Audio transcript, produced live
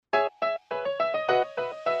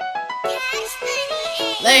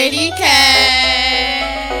Lady Kae.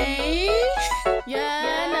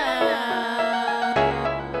 Yeah, no.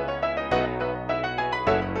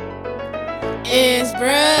 It's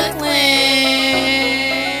Brooklyn.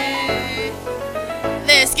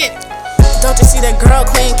 Let's get it. Don't you see that girl,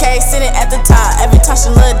 Queen Kae, sitting at the top? Every time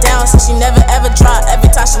she look down, says she never ever drop.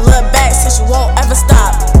 Every time she look back, says she won't ever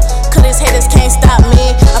stop. Cause these haters can't stop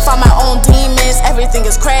me. I find my own demons, everything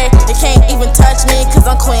is crazy. They can't even touch me, cause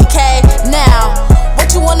I'm Queen Kae. Now, what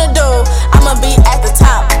you wanna do? I'ma be at the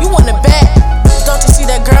top. You wanna bet? Don't you see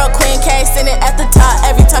that girl, Queen Kae, sitting at the top?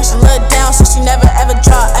 Every time she look down, says she never ever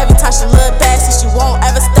drop. Every time she look back, says she won't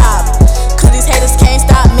ever stop. Cause these haters can't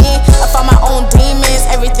stop me. I find my own demons,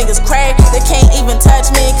 everything is crazy. They can't even touch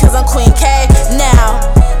me, cause I'm Queen Kae. Now,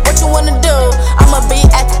 what you wanna do? I'ma be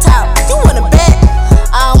at the top. You wanna bet?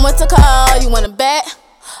 I went to call, you wanna bet?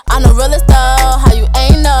 I'm the realest though, how you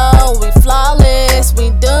ain't know? We flawless, we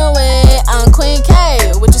do it. I'm Queen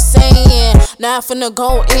Kae, what you saying? Now I finna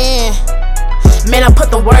go in. Man, I put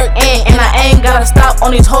the work in, and I ain't gotta stop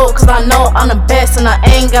on these hoes, cause I know I'm the best. And I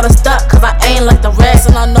ain't gotta stop, cause I ain't like the rest.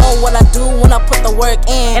 And I know what I do when I put the work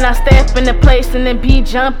in. And I step in the place and then be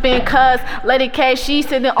jumping, cause Lady Kae, she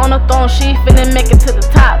sitting on the throne, she finna make it to the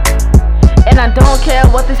top. And I don't care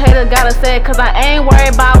what these haters gotta say, cause I ain't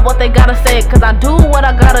worried about what they gotta say, cause I do what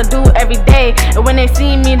I gotta do every day. And when they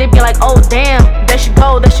see me, they be like, oh damn, there she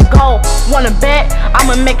go, there she go. Wanna bet?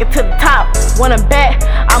 I'ma make it to the top. Wanna bet?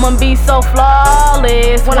 I'ma be so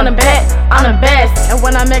flawless. Wanna bet? I'm the best. And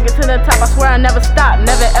when I make it to the top, I swear I never stop,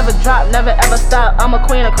 never ever drop, never ever stop. I'm a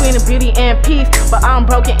queen of beauty and peace, but I'm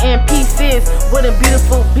broken in pieces with a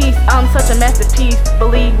beautiful beast. I'm such a masterpiece,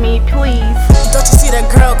 believe me, please. Don't you see that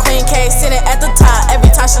girl, Queen Kae, sitting at the top? Every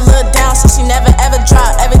time she look down, so she never ever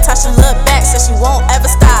drop. Every time she look back, says she won't ever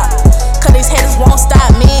stop. Cause these haters won't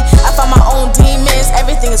stop me. I find my own demons,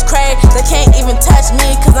 everything is crazy. They can't even touch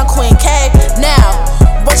me, cause I'm Queen Kae. Now,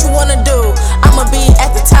 what you wanna do? I'ma be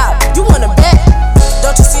at the top. You wanna bet?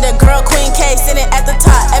 Don't you see that girl, Queen Kae, sitting at the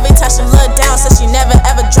top? Every time she look down, says she never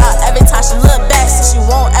ever drop. Every time she look back, says she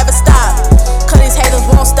won't ever stop. Cause these haters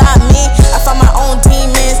won't stop me. I find my own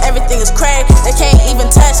demons, everything is crazy. They can't even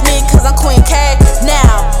touch me, cause I'm Queen Kae.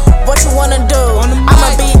 Now, what you wanna do?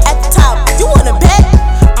 I'ma be at the top. You wanna bet?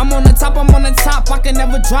 I'm on the top, I can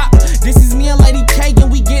never drop. This is me and Lady Kae,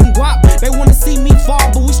 and we getting guap. They wanna see me fall,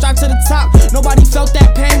 but we strive to the top. Nobody felt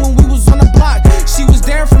that pain when we was on the block. She was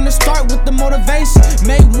there from the start with the motivation.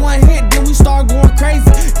 Made one hit, then we start going crazy.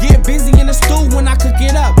 Get busy in the stew when I cook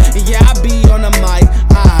it up. And yeah, I be on the mic.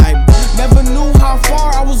 I never knew how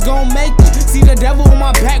far I was gonna make it. See the devil on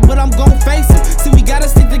my back, but I'm gon' face it. See, we gotta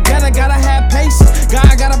stick together, gotta have patience.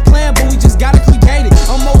 God got a plan, but we just gotta create it.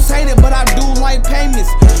 I'm most hated, but I do like payments.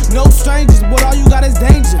 No strangers, but all you got is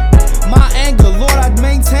danger. My anger, Lord, I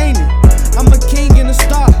maintain it. I'm a king and a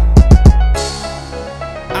star.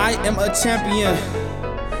 I am a champion.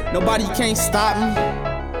 Nobody can't stop me.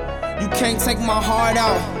 You can't take my heart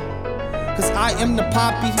out, cause I am the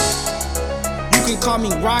poppy. You can call me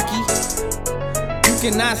Rocky. You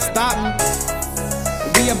cannot stop me.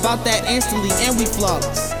 We about that instantly and we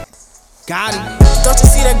flawless. Got it. Don't you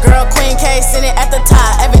see that girl, Queen Kae, sitting at the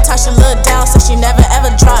top? Every time she look down, says she never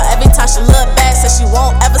ever drop. Every time she look back, says she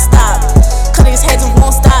won't ever stop. Cause these haters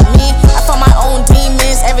won't stop me. I find my own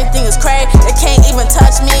demons, everything is crazy. They can't even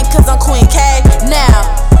touch me, cause I'm Queen Kae. Now,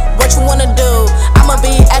 what you wanna do? I'ma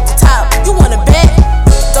be at the top. You wanna bet?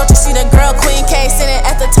 Don't you see that girl, Queen Kae, sitting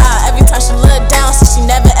at the top? Every time she look down, says she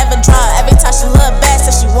never ever drop. Every time she look back,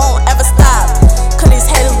 says she won't ever stop. Cause these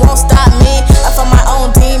haters won't stop me. I find my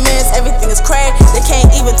own demons, everything is crazy. They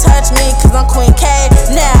can't even touch me, cause I'm Queen Kae.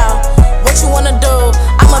 Now, what you wanna do?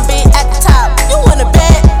 I'ma be at the top. You wanna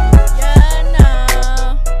bet? Yeah,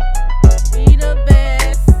 no. We the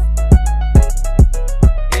best.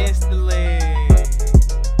 Instantly.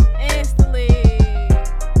 Instantly.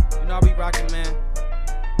 You know I be rocking, man.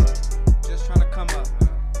 Just trying to come up, man.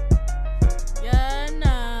 Yeah,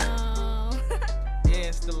 no.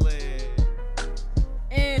 Instantly.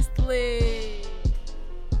 Instantly.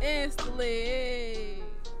 Instantly.